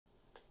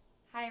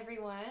Hi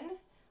everyone,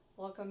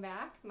 welcome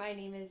back. My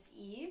name is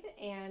Eve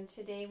and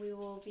today we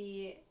will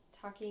be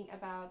talking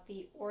about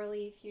the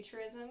Orly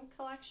Futurism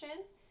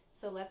collection.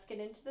 So let's get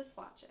into the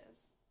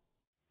swatches.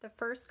 The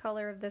first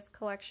color of this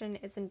collection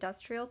is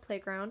Industrial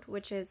Playground,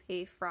 which is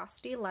a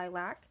frosty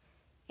lilac,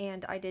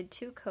 and I did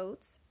 2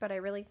 coats, but I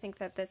really think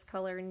that this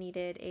color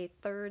needed a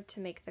third to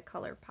make the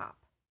color pop.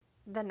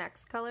 The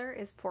next color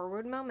is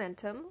Forward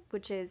Momentum,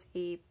 which is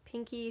a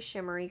pinky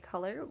shimmery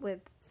color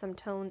with some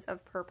tones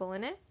of purple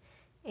in it,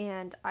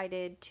 and I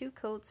did 2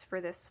 coats for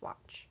this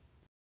swatch.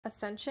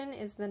 Ascension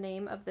is the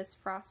name of this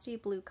frosty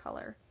blue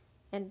color,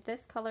 and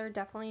this color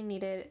definitely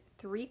needed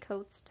 3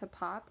 coats to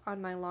pop on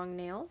my long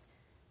nails,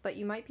 but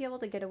you might be able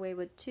to get away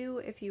with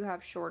 2 if you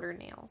have shorter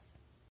nails.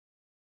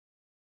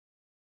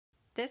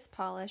 This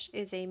polish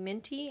is a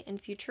minty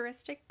and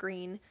futuristic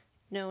green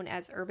known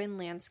as Urban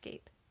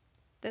Landscape.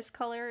 This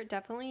color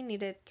definitely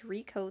needed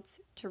 3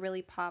 coats to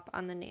really pop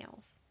on the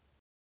nails.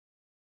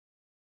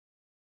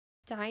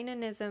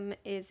 Dynamism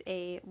is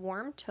a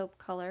warm taupe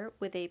color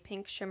with a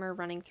pink shimmer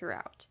running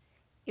throughout.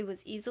 It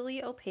was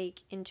easily opaque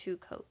in 2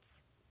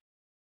 coats.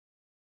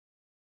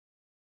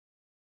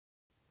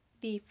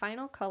 The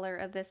final color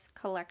of this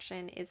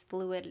collection is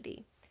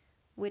Fluidity,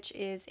 which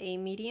is a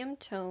medium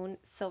tone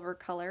silver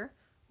color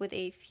with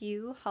a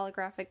few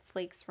holographic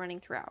flakes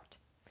running throughout.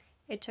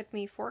 It took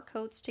me 4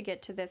 coats to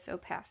get to this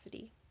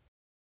opacity.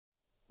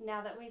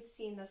 Now that we've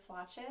seen the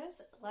swatches,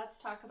 let's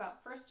talk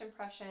about first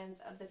impressions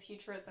of the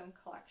Futurism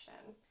collection.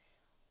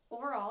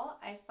 Overall,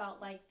 I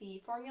felt like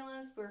the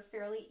formulas were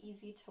fairly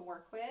easy to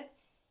work with,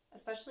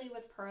 especially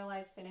with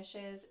pearlized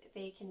finishes.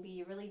 They can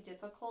be really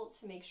difficult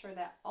to make sure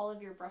that all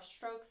of your brush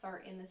strokes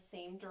are in the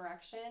same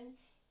direction,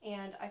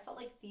 and I felt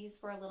like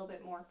these were a little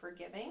bit more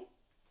forgiving.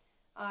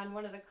 On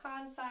one of the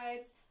con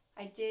sides,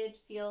 I did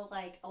feel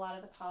like a lot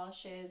of the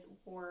polishes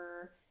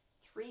were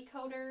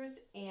 3-coaters,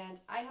 and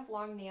I have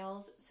long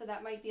nails, so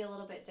that might be a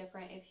little bit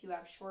different. If you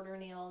have shorter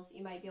nails,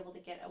 you might be able to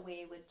get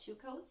away with 2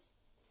 coats.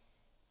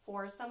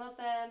 For some of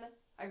them,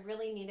 I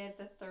really needed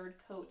the 3rd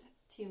coat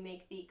to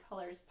make the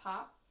colors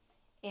pop,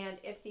 and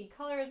if the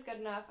color is good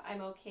enough,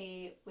 I'm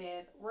okay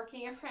with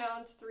working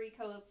around 3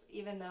 coats,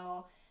 even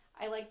though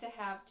I like to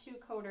have 2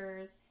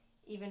 coaters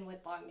even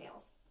with long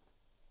nails.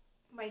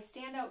 My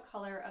standout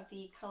color of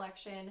the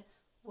collection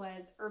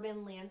was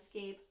Urban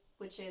Landscape,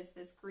 which is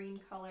this green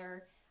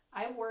color.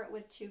 I wore it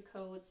with 2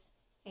 coats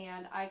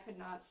and I could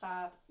not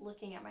stop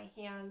looking at my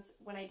hands.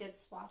 When I did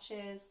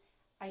swatches,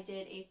 I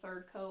did a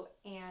 3rd coat,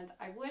 and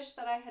I wish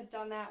that I had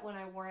done that when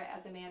I wore it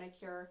as a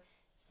manicure,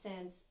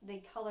 since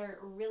the color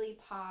really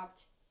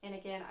popped, and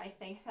again, I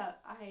think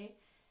that I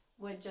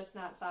would just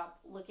not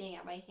stop looking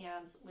at my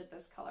hands with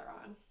this color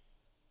on.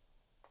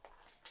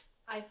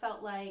 I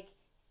felt like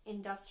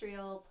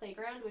Industrial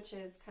Playground, which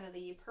is kind of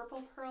the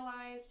purple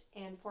pearlized,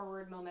 and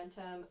Forward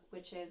Momentum,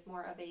 which is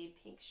more of a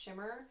pink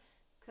shimmer,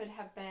 could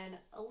have been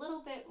a little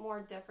bit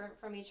more different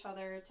from each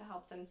other to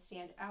help them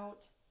stand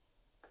out.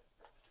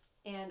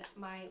 And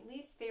my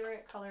least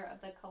favorite color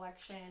of the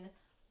collection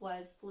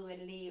was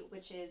Fluidity,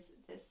 which is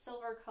this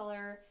silver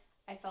color.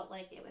 I felt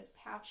like it was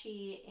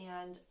patchy,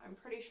 and I'm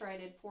pretty sure I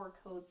did 4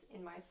 coats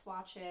in my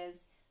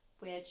swatches,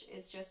 which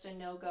is just a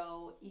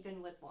no-go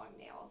even with long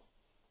nails.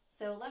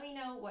 So let me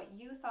know what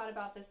you thought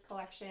about this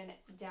collection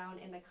down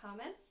in the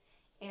comments,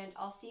 and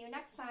I'll see you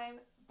next time.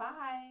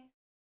 Bye!